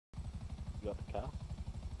You got the car?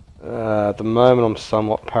 At the moment, I'm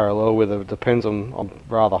somewhat parallel with it. It depends on. I'm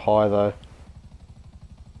rather high though.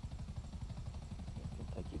 It's gonna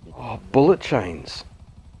take you a bit to Oh, find it. bullet chains.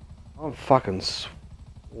 I'm fucking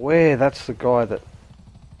swear that's the guy that.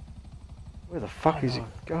 Where the I fuck is he know.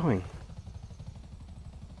 going?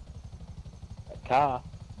 That car?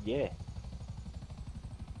 Yeah.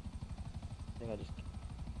 I think I just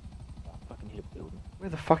fucking hit a building. Where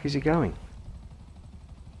the fuck is he going?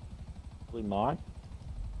 Probably mine.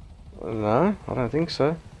 No, I don't think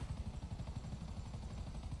so.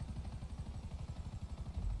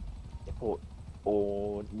 Airport.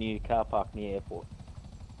 Or near car park near airport.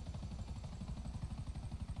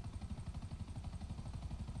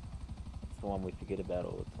 That's the one we forget about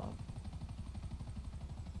all the time.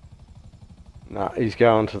 No, he's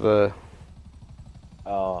going to the.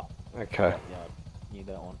 Oh, Okay. yeah, I knew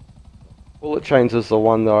that one. Bullet chains is the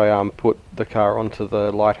one that I put the car onto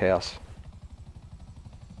the lighthouse.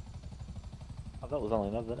 Oh, that was only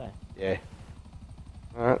another day. Yeah.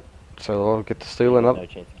 Alright, so I'll get to You steal got another. no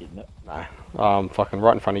chance of getting it. No, I'm fucking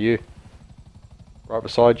right in front of you. Right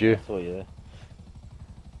beside you. I saw you there.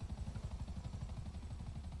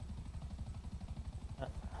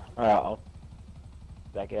 Alright, I'll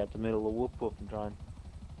back out to the middle of Whoop Whoop and try and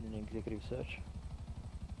get an executive search.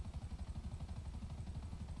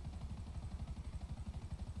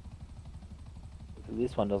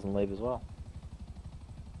 This one doesn't leave as well.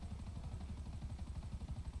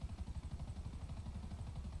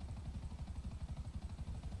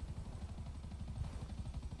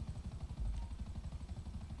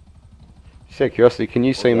 Just out of curiosity, can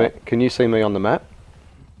you What was see me? that? Can you see me on the map?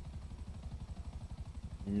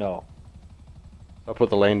 No. I put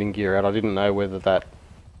the landing gear out. I didn't know whether that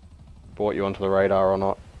brought you onto the radar or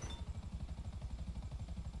not.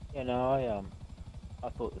 Yeah, no, I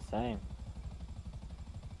thought the same.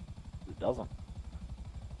 It doesn't.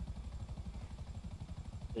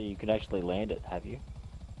 So you can actually land it, have you?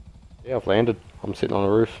 Yeah, I've landed. I'm sitting on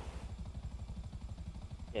a roof.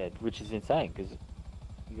 Yeah, which is insane because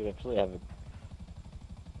you could actually have a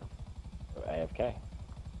AFK.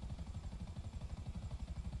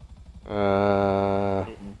 Uh,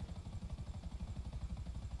 Sitting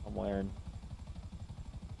somewhere and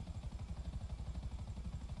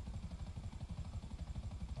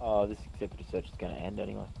oh, this executive search is going to end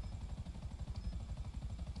anyway.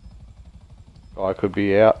 I could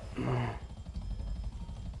be out.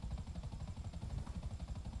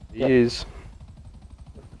 He Yep. is.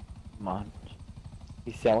 Mine.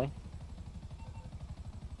 He's selling.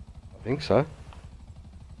 I think so.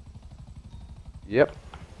 Yep.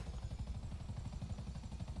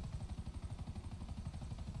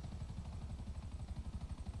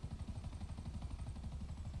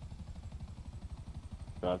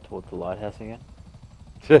 Drive towards the lighthouse again.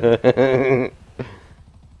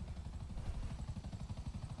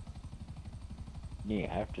 Yeah, you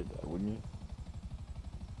have to though, wouldn't you?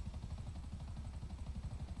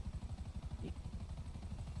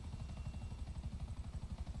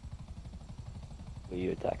 Were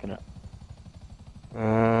you attacking it?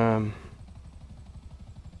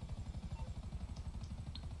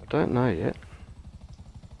 I don't know yet.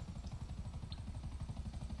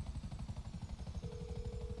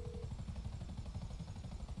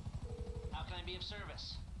 How can I be of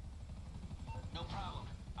service? No problem.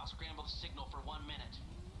 I'll scramble the signal for 1 minute.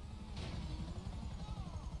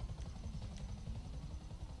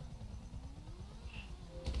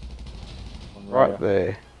 On Right radar.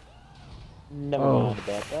 there. Never Oh, mind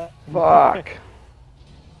about that. fuck.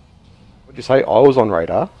 What'd you say? I was on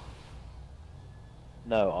radar?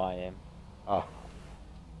 No, I am. Oh.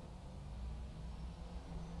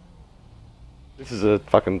 This is a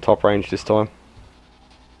fucking top range this time.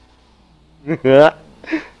 Yeah.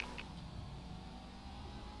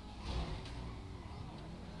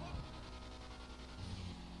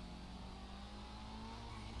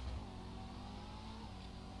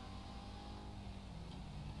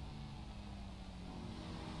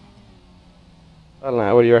 I don't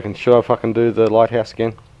know, what do you reckon? Should I fucking do the lighthouse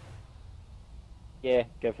again? Yeah,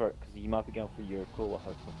 go for it, because you might be going for your cooler,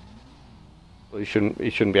 hopefully. Well, you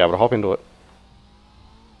shouldn't be able to hop into it.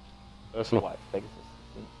 Personal. Why, Pegasus?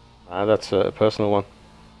 No, that's a personal one.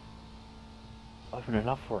 Open it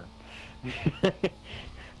up for him.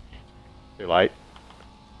 Too late.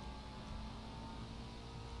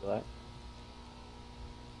 Right?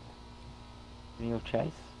 Any of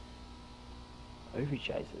chase? Movie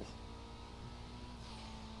chases.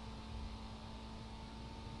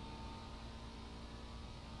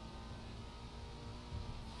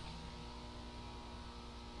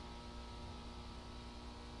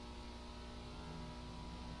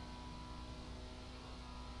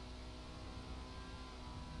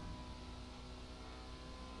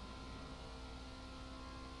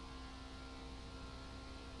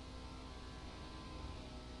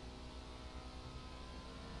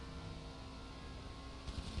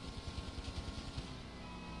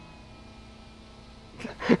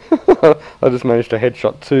 I just managed to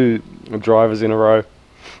headshot 2 drivers in a row.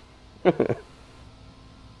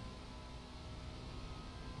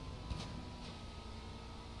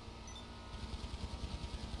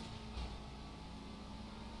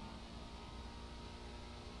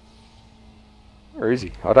 Where is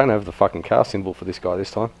he? I don't have the fucking car symbol for this guy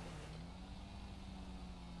this time.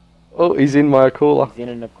 Oh, he's in my cooler. He's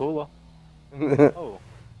in a cooler. Oh.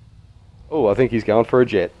 Oh, I think he's going for a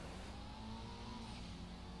jet.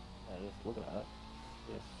 Yeah, just look at that.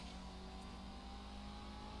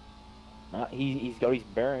 Yeah. Nah, he's got his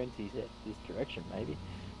bearings. He's at this direction, maybe.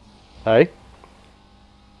 Hey?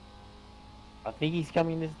 I think he's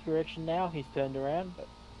coming this direction now. He's turned around, but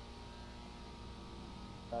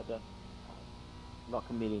I don't. I'm not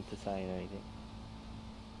committing to saying anything.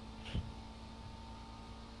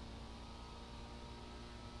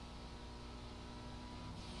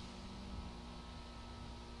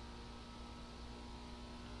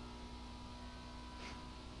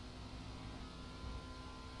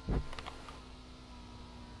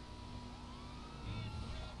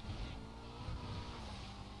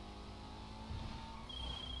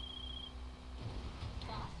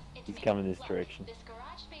 He's coming this direction. This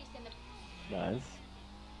garage space in the Nice.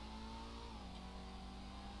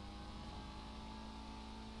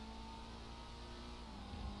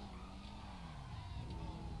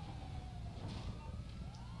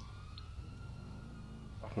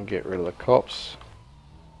 I can get rid of the cops.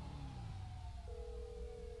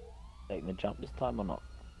 Taking the jump this time or not?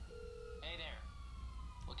 Hey there.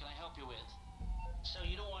 What can I help you with? So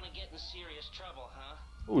you don't want to get in serious trouble, huh?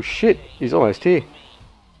 Oh shit, he's almost here.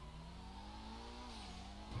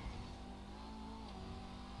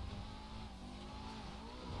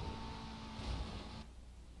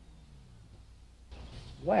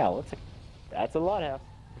 Wow, that's a lighthouse.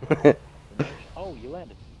 Oh, you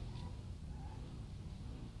landed.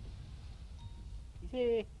 He's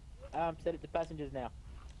here. Set it to passengers now.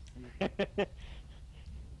 Hang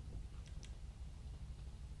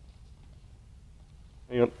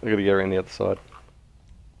on, I gotta go around the other side.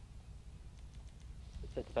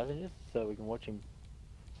 Set to passengers so we can watch him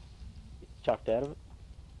get chucked out of it.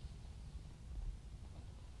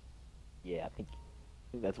 Yeah, I think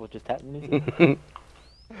that's what just happened, is it?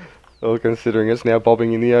 Well, considering it's now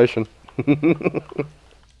bobbing in the ocean. Is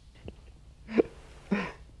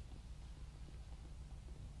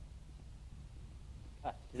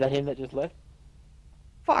that him that just left?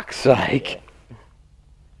 Fuck's sake!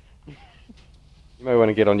 Yeah. You may want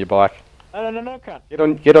to get on your bike. No, can't.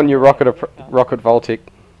 Get on your rocket Voltic.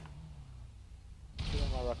 Get on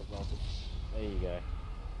my rocket launcher. There you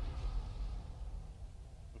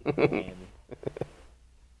go. Man.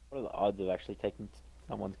 What are the odds of actually taking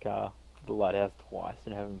someone's car to the lighthouse twice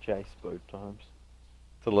and having chased both times?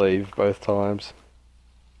 To leave both times.